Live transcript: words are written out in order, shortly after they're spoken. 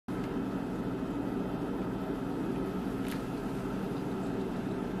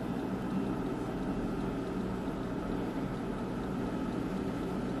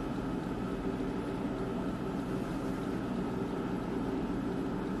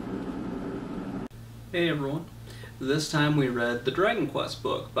Hey everyone. This time we read the Dragon Quest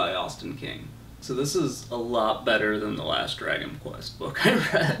book by Austin King. So this is a lot better than the last Dragon Quest book I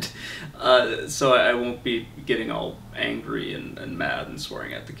read. So I won't be getting all angry and mad and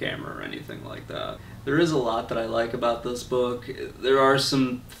swearing at the camera or anything like that. There is a lot that I like about this book. There are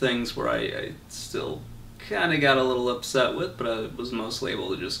some things where I still kind of got a little upset with, but I was mostly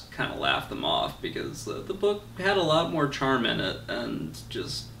able to just kind of laugh them off because the book had a lot more charm in it, and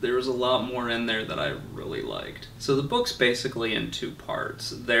just there was a lot more in there that I really liked. So the book's basically in two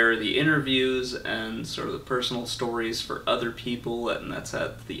parts. There are the interviews and sort of the personal stories for other people, and that's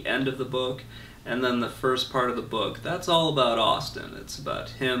at the end of the book. And then the first part of the book, that's all about Austin. It's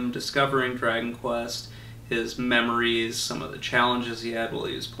about him discovering Dragon Quest, his memories, some of the challenges he had while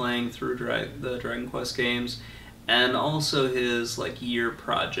he was playing through the Dragon Quest games, and also his year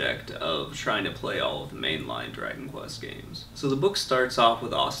project of trying to play all of the mainline Dragon Quest games. So the book starts off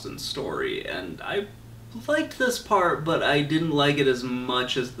with Austin's story, and I liked this part, but I didn't like it as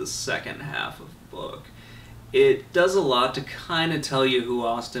much as the second half of the book. It does a lot to kind of tell you who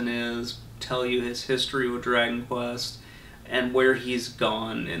Austin is, tell you his history with Dragon Quest, and where he's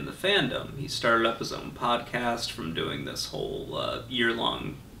gone in the fandom. He started up his own podcast from doing this whole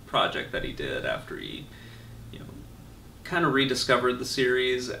year-long project that he did after he, kind of rediscovered the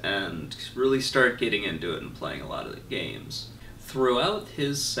series and really started getting into it and playing a lot of the games. Throughout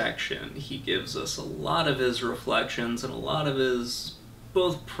his section, he gives us a lot of his reflections and a lot of his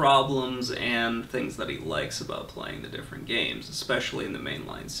both problems and things that he likes about playing the different games, especially in the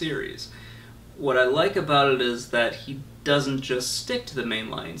mainline series. What I like about it is that he doesn't just stick to the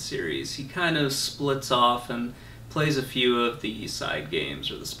mainline series. He kind of splits off and plays a few of the side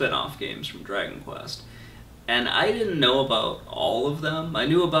games or the spin-off games from Dragon Quest. And I didn't know about all of them. I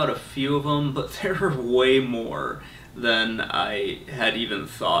knew about a few of them, but there were way more than I had even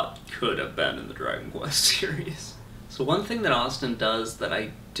thought could have been in the Dragon Quest series. So one thing that Austin does that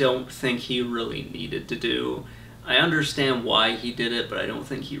I don't think he really needed to do, I understand why he did it, but I don't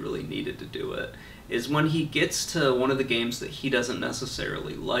think he really needed to do it, is when he gets to one of the games that he doesn't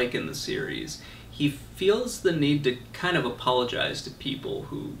necessarily like in the series, he feels the need to kind of apologize to people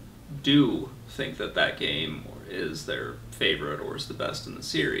who do think that that game is their favorite or is the best in the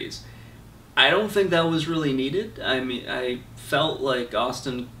series. I don't think that was really needed. I mean, I felt like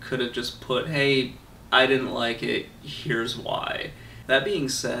Austin could have just put, hey, I didn't like it, here's why. That being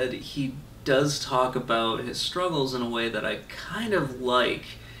said, he does talk about his struggles in a way that I kind of like,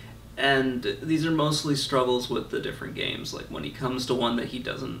 and these are mostly struggles with the different games. Like when he comes to one that he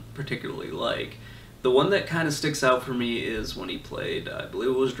doesn't particularly like, the one that kind of sticks out for me is when he played, I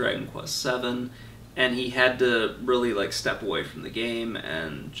believe it was Dragon Quest VII, and he had to really step away from the game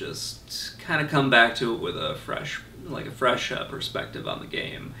and just kind of come back to it with a fresh perspective on the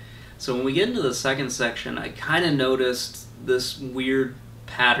game. So when we get into the second section, I kind of noticed this weird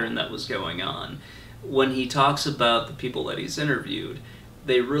pattern that was going on. When he talks about the people that he's interviewed,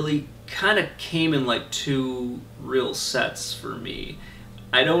 they really kind of came in two real sets for me.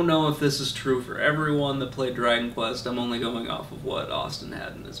 I don't know if this is true for everyone that played Dragon Quest. I'm only going off of what Austin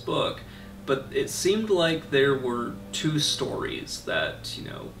had in his book. But it seemed like there were two stories that,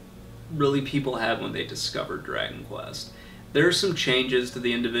 really people had when they discovered Dragon Quest. There are some changes to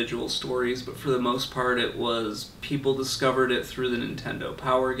the individual stories, but for the most part it was people discovered it through the Nintendo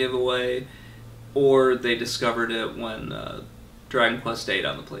Power giveaway, or they discovered it when Dragon Quest VIII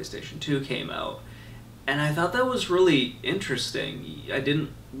on the PlayStation 2 came out. And I thought that was really interesting. I didn't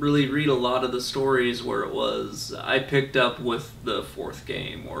really read a lot of the stories where it was, I picked up with the fourth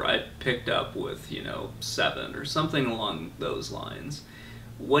game, or I picked up with, 7, or something along those lines.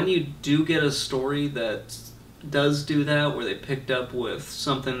 When you do get a story that does do that, where they picked up with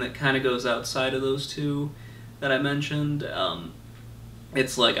something that kind of goes outside of those two that I mentioned,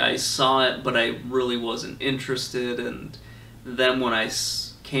 it's like I saw it, but I really wasn't interested, and then when I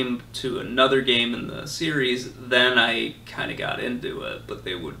came to another game in the series, then I kind of got into it, but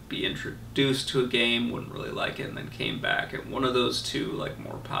they would be introduced to a game, wouldn't really like it, and then came back at one of those two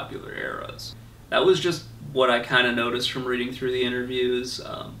more popular eras. That was just what I kind of noticed from reading through the interviews.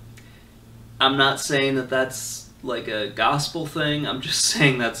 I'm not saying that that's a gospel thing, I'm just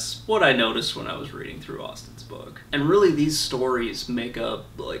saying that's what I noticed when I was reading through Austin's book. And really these stories make up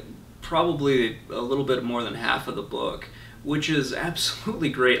probably a little bit more than half of the book, which is absolutely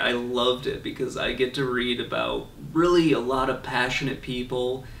great. I loved it because I get to read about really a lot of passionate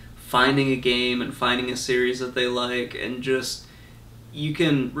people finding a game and finding a series that they like, and just you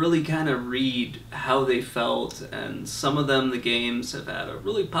can really kind of read how they felt, and some of them, the games have had a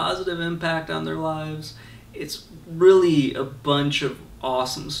really positive impact on their lives. It's really a bunch of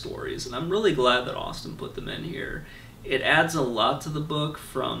awesome stories, and I'm really glad that Austin put them in here. It adds a lot to the book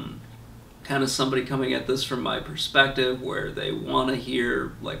from kind of somebody coming at this from my perspective, where they want to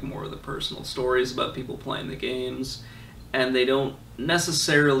hear like more of the personal stories about people playing the games, and they don't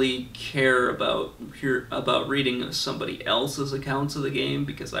necessarily care about reading somebody else's accounts of the game,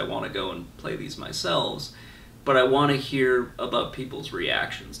 because I want to go and play these myself, but I want to hear about people's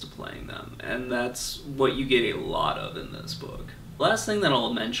reactions to playing them, and that's what you get a lot of in this book. Last thing that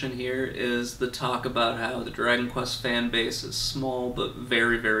I'll mention here is the talk about how the Dragon Quest fan base is small but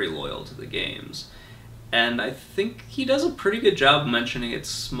very, very loyal to the games. And I think he does a pretty good job mentioning it's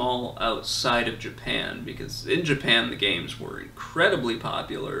small outside of Japan, because in Japan the games were incredibly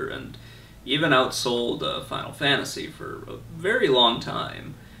popular and even outsold Final Fantasy for a very long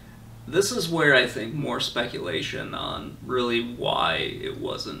time. This is where I think more speculation on really why it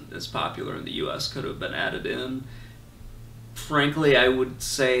wasn't as popular in the US could have been added in. Frankly, I would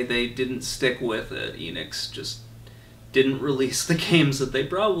say they didn't stick with it. Enix just didn't release the games that they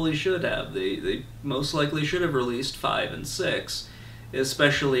probably should have. They most likely should have released 5 and 6,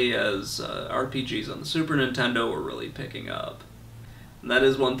 especially as RPGs on the Super Nintendo were really picking up. And that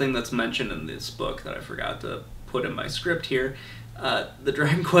is one thing that's mentioned in this book that I forgot to put in my script here. The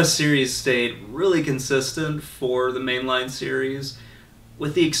Dragon Quest series stayed really consistent for the mainline series,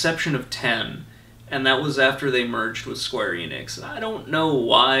 with the exception of 10. And that was after they merged with Square Enix. And I don't know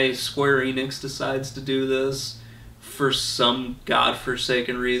why Square Enix decides to do this for some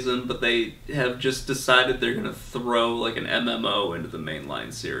godforsaken reason, but they have just decided they're going to throw like an MMO into the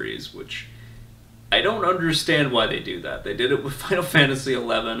mainline series, which I don't understand why they do that. They did it with Final Fantasy XI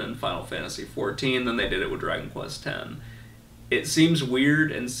and Final Fantasy XIV, then they did it with Dragon Quest X. It seems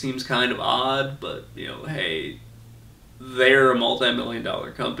weird and seems kind of odd, but, you know, hey, they're a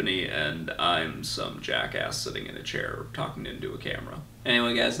multi-million-dollar company, and I'm some jackass sitting in a chair talking into a camera.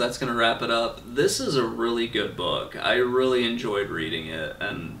 Anyway, guys, that's going to wrap it up. This is a really good book. I really enjoyed reading it,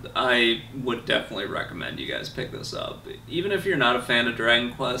 and I would definitely recommend you guys pick this up. Even if you're not a fan of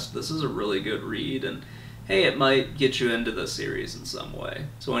Dragon Quest, this is a really good read, and hey, it might get you into the series in some way.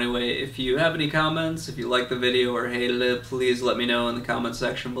 So anyway, if you have any comments, if you like the video or hated it, please let me know in the comment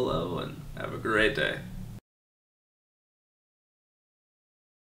section below, and have a great day.